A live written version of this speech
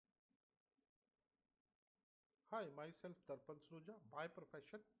Hi, myself Darpan Suja. By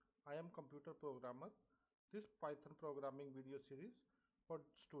profession, I am computer programmer. This Python programming video series for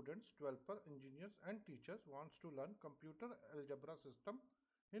students, developer, engineers and teachers wants to learn computer algebra system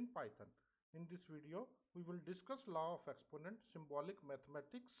in Python. In this video, we will discuss law of exponent, symbolic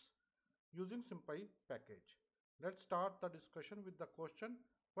mathematics using Sympy package. Let's start the discussion with the question,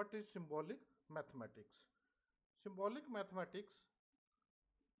 what is symbolic mathematics? Symbolic mathematics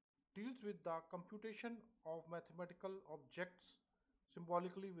deals with the computation of mathematical objects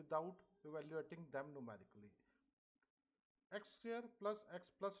symbolically without evaluating them numerically. X square plus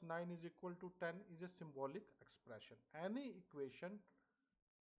x plus 9 is equal to 10 is a symbolic expression. Any equation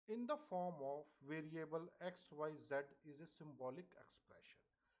in the form of variable x, y, z is a symbolic expression.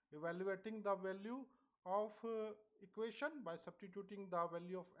 Evaluating the value of equation by substituting the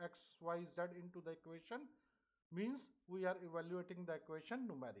value of x, y, z into the equation means we are evaluating the equation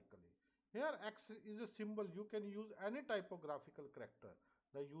numerically. Here x is a symbol. You can use any typographical character.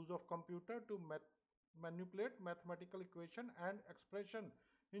 The use of computer to manipulate mathematical equation and expression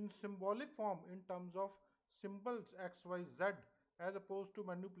in symbolic form in terms of symbols x, y, z as opposed to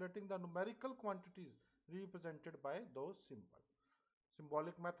manipulating the numerical quantities represented by those symbols.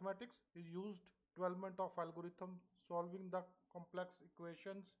 Symbolic mathematics is used development of algorithm solving the complex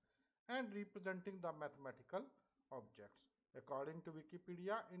equations and representing the mathematical objects. According to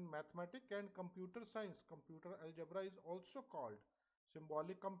Wikipedia, in mathematics and computer science, computer algebra is also called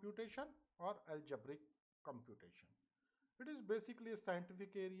symbolic computation or algebric computation. It is basically a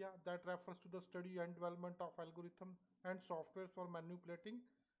scientific area that refers to the study and development of algorithms and software for manipulating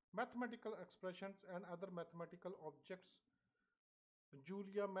mathematical expressions and other mathematical objects.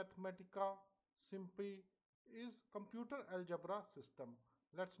 Julia Mathematica Sympy is computer algebra system.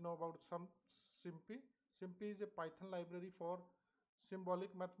 Let's know about some Sympy. Sympy is a Python library for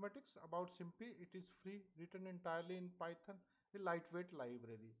symbolic mathematics. About Sympy, it is free, written entirely in Python, a lightweight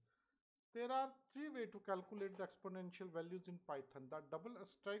library. There are three ways to calculate the exponential values in Python. The double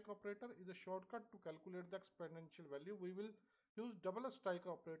strike operator is a shortcut to calculate the exponential value. We will use double strike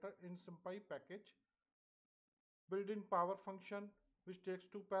operator in Sympy package. Built-in power function which takes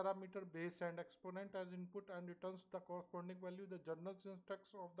two parameter base and exponent as input and returns the corresponding value. The journal syntax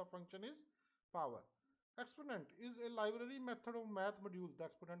of the function is power. Exponent is a library method of math module. The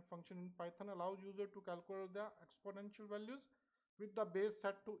exponent function in Python allows user to calculate the exponential values with the base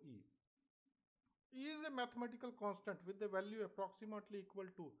set to e. E is a mathematical constant with the value approximately equal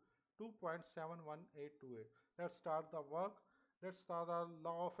to 2.71828. Let's start the work. Let's start the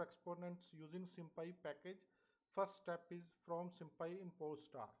law of exponents using Sympy package. First step is from Sympy import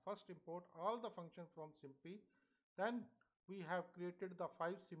star. First import all the functions from Sympy. Then we have created the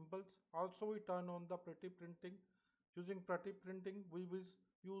 5 symbols. Also we turn on the pretty printing. Using pretty printing we will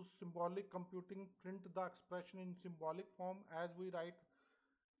use symbolic computing, print the expression in symbolic form as we write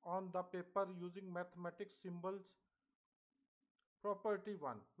on the paper using mathematics symbols. Property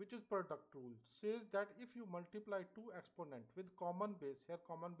 1, which is product rule, says that if you multiply two exponent with common base, here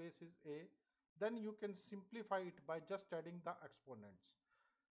common base is a, then you can simplify it by just adding the exponents.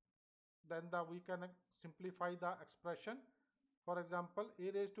 Then we can simplify the expression. For example,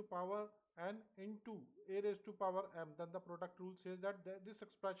 a raised to power n into a raised to power m. Then the product rule says that this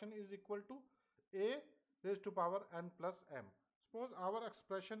expression is equal to a raised to power n plus m. Suppose our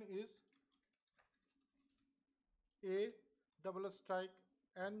expression is a double strike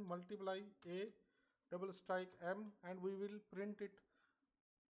n multiply a double strike m, and we will print it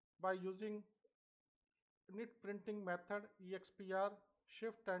by using init printing method expr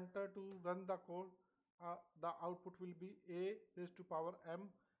shift enter to run the code. The output will be a raised to power m,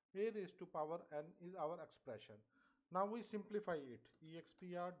 a raised to power n is our expression. Now we simplify it.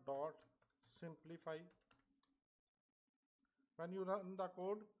 Expr dot simplify. When you run the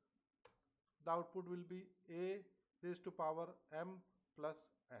code, the output will be a raised to power m plus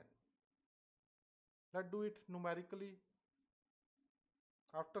n. Let's do it numerically.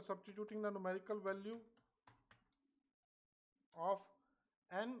 After substituting the numerical value of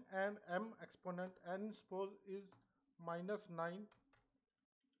n and m exponent, n suppose is -9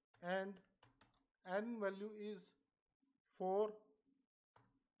 and n value is 4,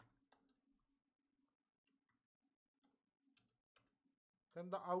 then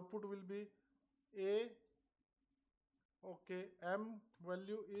the output will be a, okay, m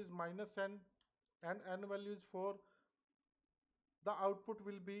value is -n and n value is 4. The output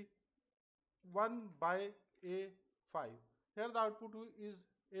will be 1 by a 5. Here the output is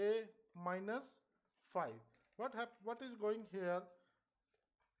a minus 5. What is going here?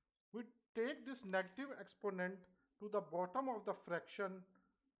 We take this negative exponent to the bottom of the fraction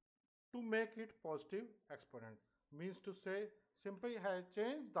to make it positive exponent. Means to say, Sympy has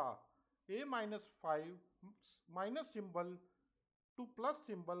changed the a minus 5 minus symbol to plus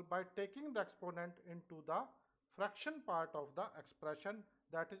symbol by taking the exponent into the fraction part of the expression.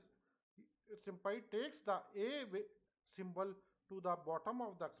 That is, Sympy takes the a symbol to the bottom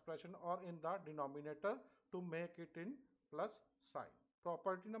of the expression or in the denominator to make it in plus sign.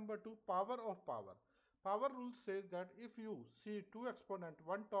 Property number 2, power of power. Power rule says that if you see two exponent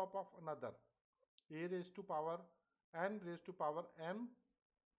one top of another, a raised to power n raised to power m,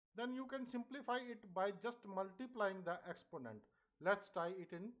 then you can simplify it by just multiplying the exponent. Let's try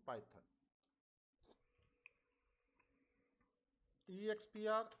it in Python.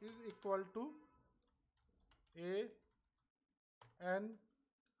 Expr is equal to a n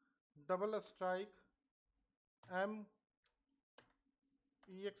double strike m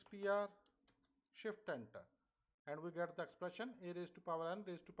expr shift enter, and we get the expression a raised to power n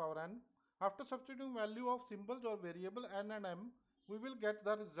raised to power n. After substituting value of symbols or variable n and m, we will get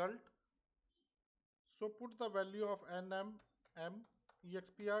the result. So put the value of n m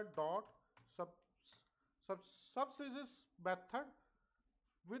expr dot subsys method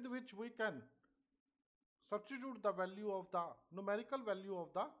with which we can substitute the value of the numerical value of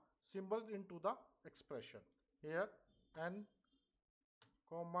the symbols into the expression. Here n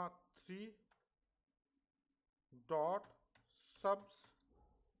comma 3 dot subs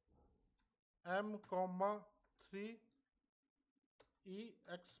m comma 3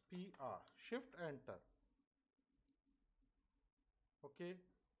 expr shift enter. Okay,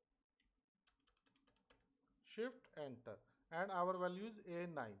 shift enter, and our value is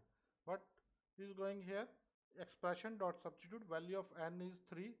a9. What is going here? Expression dot substitute value of n is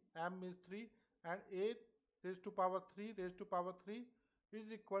 3, m is 3, and a raised to power 3 raised to power 3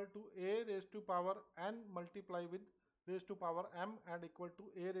 is equal to a raised to power n multiply with raised to power m and equal to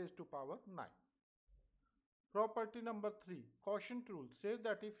a raised to power 9. Property number 3, quotient rule, says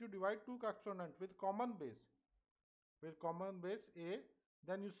that if you divide two exponents with common base a,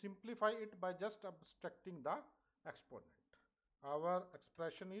 then you simplify it by just abstracting the exponent. Our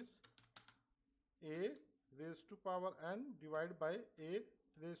expression is a raised to power n divided by a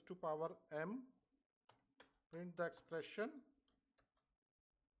raised to power m. Print the expression.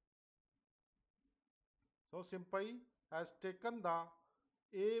 So Sympy has taken the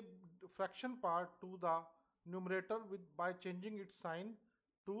a fraction part to the numerator by changing its sign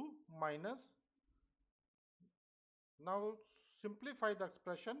to minus. Now simplify the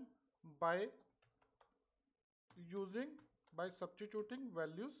expression by substituting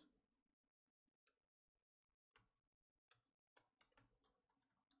values.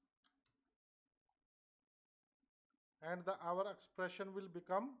 And our expression will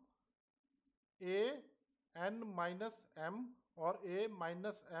become a n minus m or a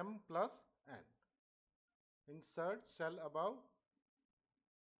minus m plus n. Insert cell above.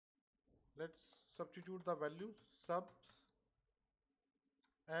 Let's substitute the values. Subs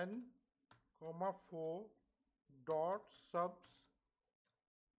n comma 4 dot subs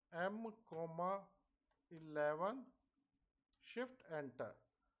m comma 11 shift enter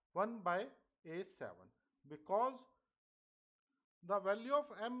 1 by a7, because the value of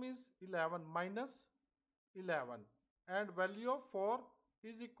m is 11 minus 11 and value of 4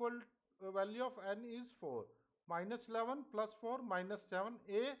 is equal value of n is 4. Minus 11 plus 4 minus 7,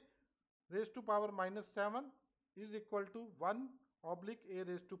 a raised to power minus 7 is equal to 1 oblique a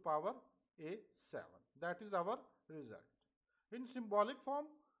raised to power a7. That is our result. In symbolic form,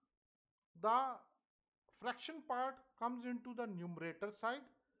 the fraction part comes into the numerator side,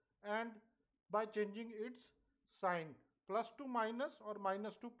 and by changing its sign plus to minus or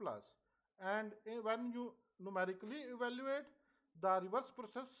minus to plus, and when you numerically evaluate, the reverse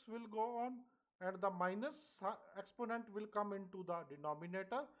process will go on and the minus exponent will come into the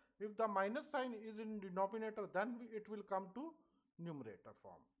denominator. If the minus sign is in denominator, then it will come to numerator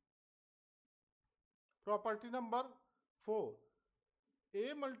form. Property number 4,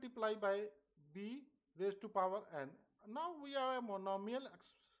 a multiplied by b raised to power n. Now we have a monomial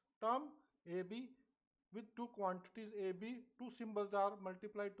term ab with two quantities ab, two symbols are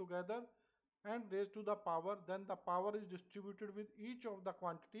multiplied together and raised to the power, then the power is distributed with each of the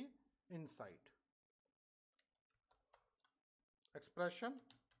quantity inside. Expression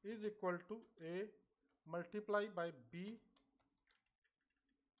is equal to a multiplied by b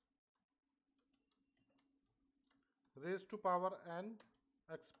raised to power n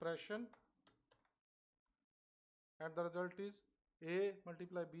expression, and the result is a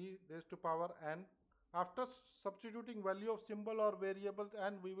multiply b raised to power n. After substituting value of symbol or variables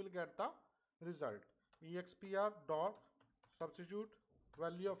n, we will get the result. Expr dot substitute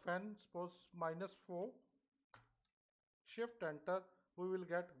value of n, suppose -4, shift enter, we will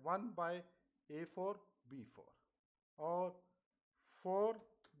get 1 by a4 b4, or 4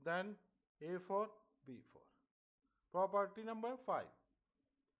 then a4 b4. Property number 5.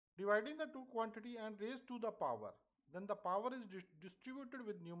 Dividing the two quantity and raised to the power, then the power is distributed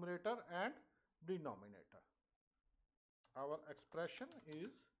with numerator and denominator. Our expression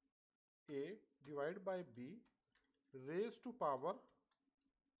is a divided by b raised to power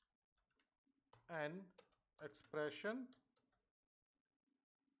n expression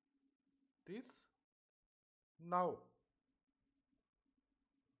this. Now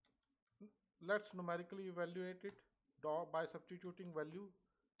let's numerically evaluate it by substituting value.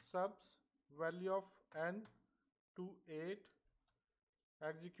 Subs value of n to 8.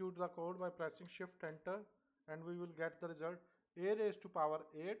 Execute the code by pressing shift enter, and we will get the result a raised to power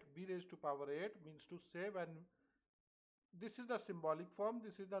 8, b raised to power 8 means to save, and this is the symbolic form,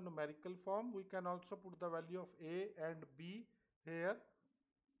 this is the numerical form. We can also put the value of a and b here.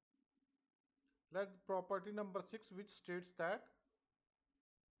 Let's property number 6, which states that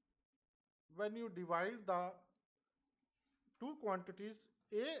when you divide the two quantities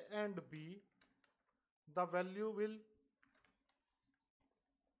a and b, the value will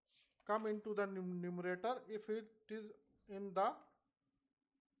come into the numerator if it is in the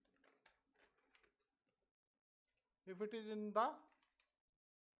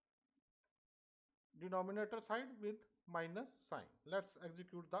denominator side with minus sign. Let's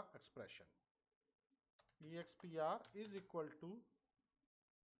execute the expression. Expr is equal to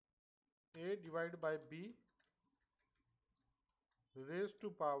a divided by b raised to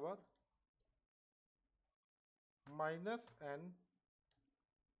power minus n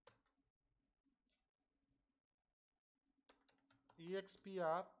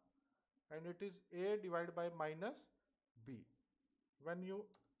expr, and it is a divided by minus b. When you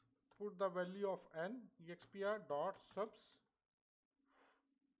put the value of n, expr dot subs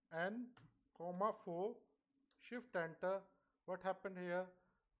n comma 4, shift enter, what happened here?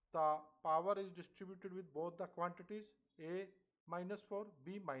 The power is distributed with both the quantities a minus 4,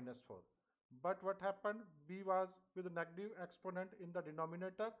 b minus 4. But what happened? B was with a negative exponent in the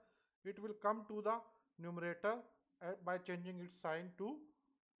denominator. It will come to the numerator by changing its sign to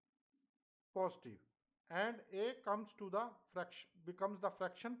positive, and a comes to the fraction, becomes the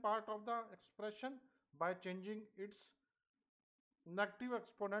fraction part of the expression by changing its negative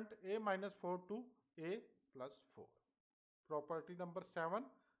exponent a minus 4 to a plus 4. Property number 7.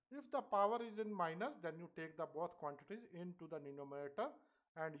 If the power is in minus, then you take the both quantities into the numerator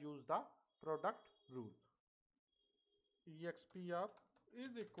and use the product rule. Expr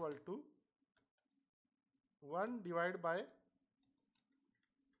is equal to 1 divided by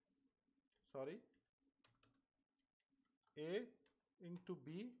a into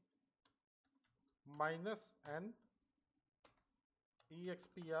b minus n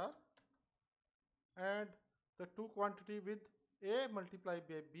expr, and the two quantity with a multiplied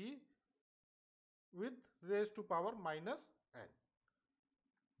by b with raised to power minus n.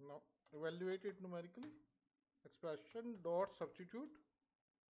 Now evaluate it numerically. Expression dot substitute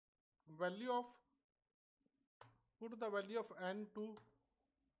value of, put the value of n to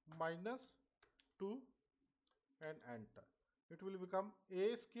minus 2 and enter. It will become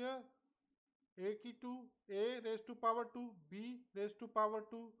a square a की 2, a raised to power 2, b raised to power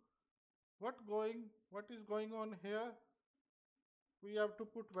 2. What is going on here? We have to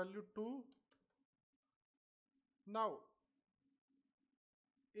put value 2. Now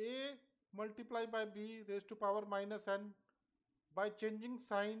a multiplied by b raised to power minus n, by changing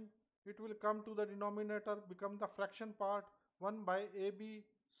sign it will come to the denominator, become the fraction part 1 by ab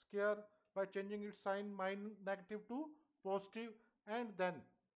square, by changing its sign negative to positive, and then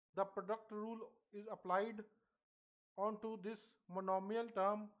the product rule is applied onto this monomial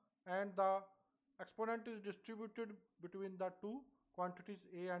term, and the exponent is distributed between the two quantities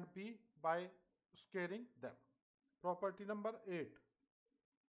a and b by squaring them. Property number 8,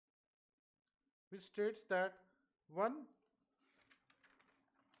 which states that 1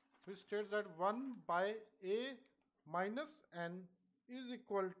 by a minus n is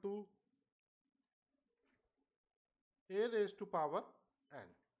equal to a raised to power n.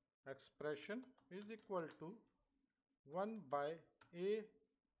 Expression is equal to 1 by a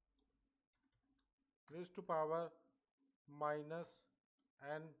raised to power minus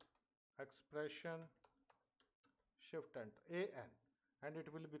n expression shift enter an, and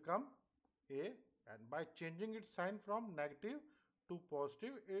it will become a, and by changing its sign from negative to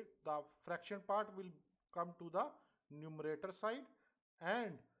positive, the fraction part will come to the numerator side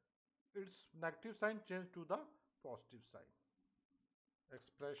and its negative sign changed to the positive side.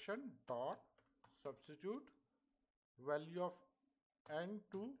 expression dot substitute value of n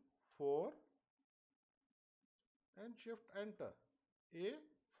to 4 and shift enter.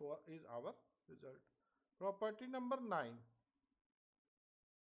 A4 is our result. Property number 9.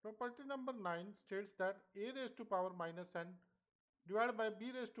 Property number 9 states that a raised to power minus n divided by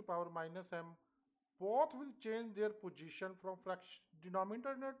b raised to power minus m, both will change their position from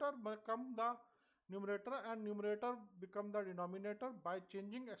denominator become the numerator and numerator become the denominator by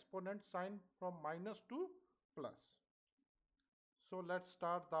changing exponent sign from minus to plus. So let's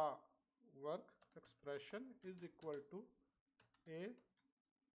start the work. Expression is equal to a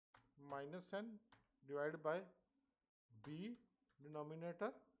minus n divided by b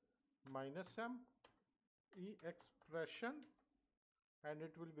denominator minus m e expression, and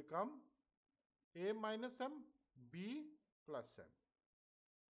it will become a minus m b plus m.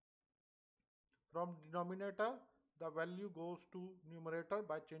 From denominator the value goes to numerator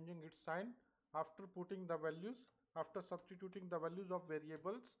by changing its sign. After putting the values, after substituting the values of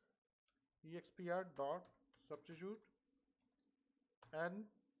variables, expr dot substitute n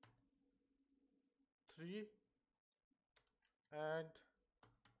 3 and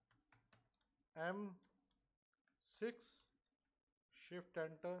m6, shift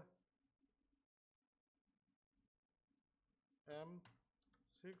enter,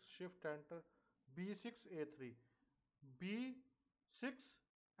 m6 shift enter, b6 a3, b6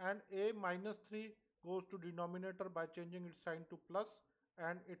 and a minus 3 goes to denominator by changing its sign to plus,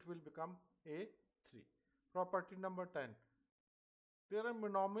 and it will become a3. Property number 10. There are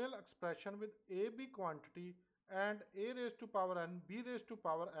monomial expression with ab quantity and a raised to power n, b raised to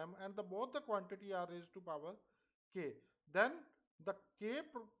power m, and both the quantity are raised to power k. Then the k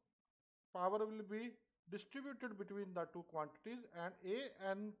power will be distributed between the two quantities, and a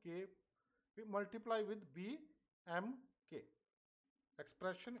and k multiply with b m k.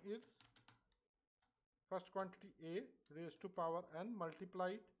 Expression is first quantity a raised to power n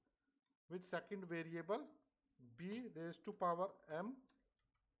multiplied with second variable b raised to power m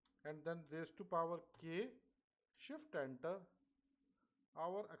and then raised to power k, shift enter.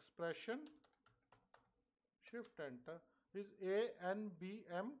 Our expression, shift enter, is a n b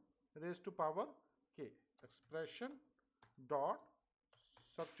m raised to power k. Expression dot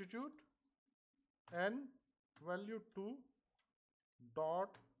substitute n value 2 dot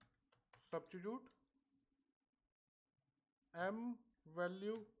substitute m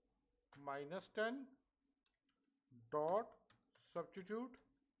value minus 10 dot substitute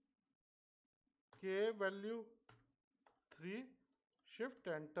k value 3, shift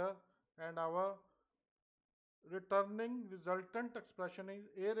enter, and our returning resultant expression is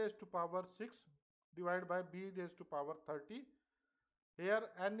a raised to power 6 divided by b raised to power 30. Here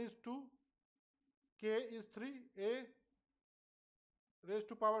n is 2, k is 3, a raised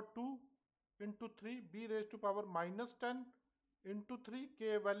to power 2 into 3, b raised to power minus 10 into 3,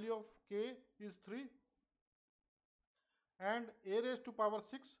 k value of k is 3, and a raised to power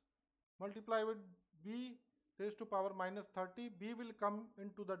 6 multiply with b raised to power minus 30. b will come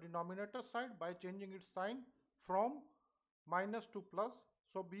into the denominator side by changing its sign from minus to plus.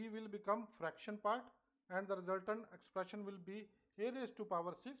 So b will become fraction part, and the resultant expression will be a raised to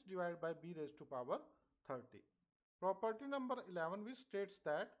power 6 divided by b raised to power 30. Property number 11, which states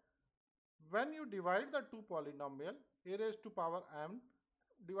that when you divide the two polynomial a raised to power m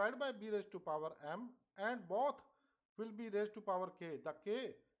divided by b raised to power m, and both will be raised to power k, the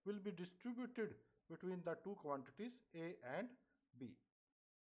k will be distributed between the two quantities a and b.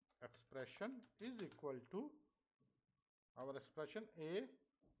 Expression is equal to our expression a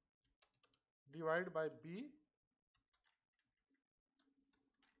divided by b,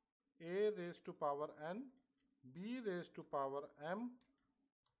 a raised to power n, b raised to power m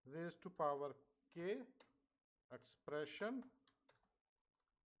raised to power k. Expression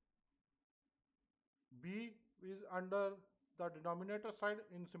b is under the denominator side.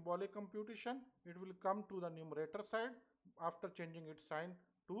 In symbolic computation, it will come to the numerator side after changing its sign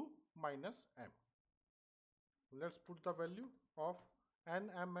to minus m. Let's put the value of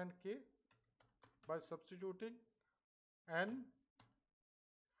n, m and k by substituting n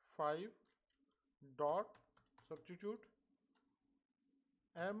 5 dot substitute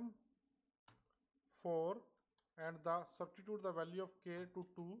m 4 and substitute the value of k to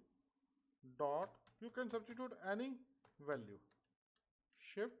 2 dot, you can substitute any value,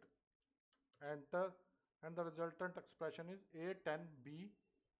 shift enter, and the resultant expression is a10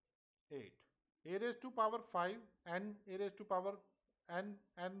 b8. a raised to power 5 n, a raised to power n,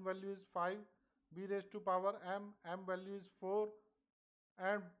 n value is 5, b raised to power m, m value is 4,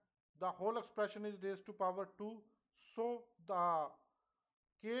 and the whole expression is raised to power 2. So the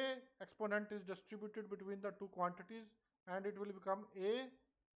k exponent is distributed between the two quantities, and it will become a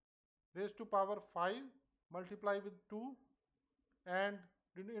raised to power 5 multiply with 2, and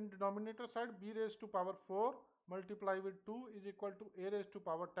in denominator side b raised to power 4 multiply with 2 is equal to a raised to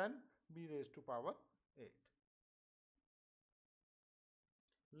power 10 b raised to power 8.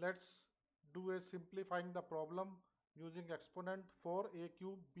 Let's do a simplifying the problem using exponent 4a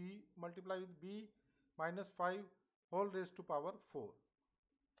cube b multiply with b minus 5 whole raised to power 4.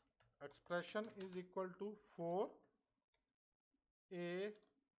 Expression is equal to 4a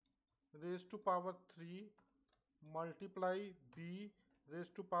raised to power 3 multiply b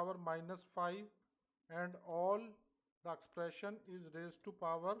raised to power minus 5, and all the expression is raised to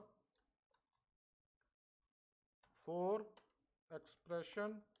power 4.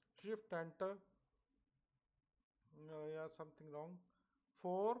 Expression, shift enter, something wrong,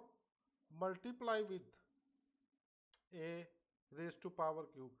 4 multiply with a raised to power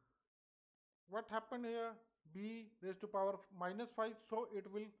cube. What happened here? B raised to power minus 5, so it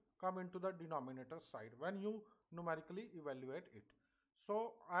will come into the denominator side when you numerically evaluate it.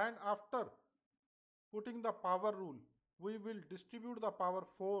 So, and after putting the power rule, we will distribute the power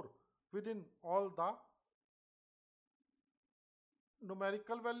 4 within all the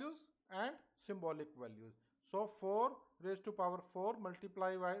numerical values and symbolic values. So 4 raised to power 4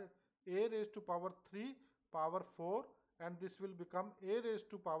 multiply by a raised to power 3 power 4, and this will become a raised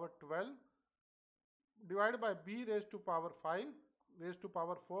to power 12 divided by b raised to power 5 raised to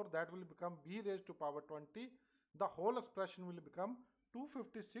power 4, that will become b raised to power 20. The whole expression will become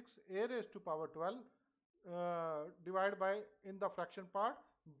 256 a raised to power 12 divided by, in the fraction part,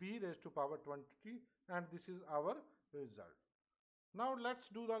 b raised to power 20, and this is our result. Now let's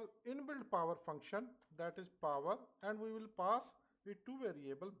do the inbuilt power function, that is power, and we will pass it to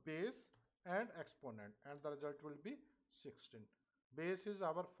variable base and exponent, and the result will be 16. Base is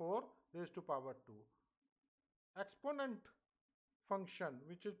our 4 raised to power 2. Exponent function,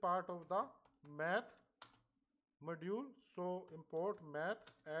 which is part of the math module, so import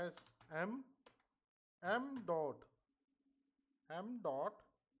math as m dot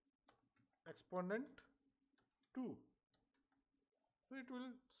exponent 2. So it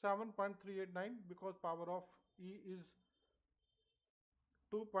will 7.389 because power of e is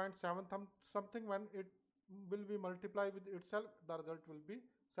 2.7 something. When it will be multiplied with itself, the result will be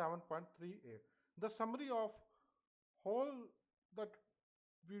 7.38. The summary of whole that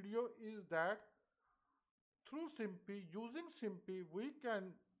video is that through Sympy, using Sympy, we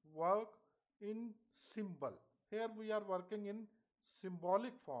can work in symbol. Here we are working in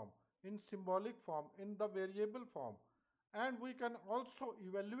symbolic form, in the variable form, and we can also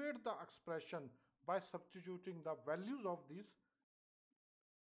evaluate the expression by substituting the values of these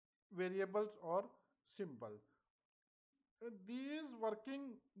variables or symbols.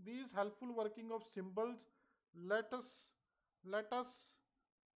 These helpful working of symbols let us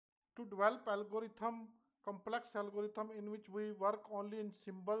to develop complex algorithm in which we work only in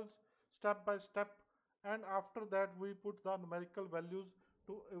symbols step by step, and after that we put the numerical values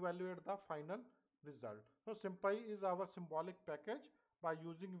to evaluate the final result. So Sympy is our symbolic package by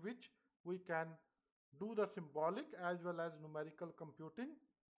using which we can do the symbolic as well as numerical computing.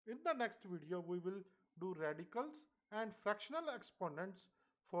 In the next video we will do radicals and fractional exponents.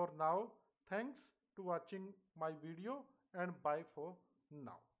 For now, thanks to watching my video, and bye for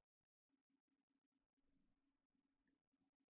now.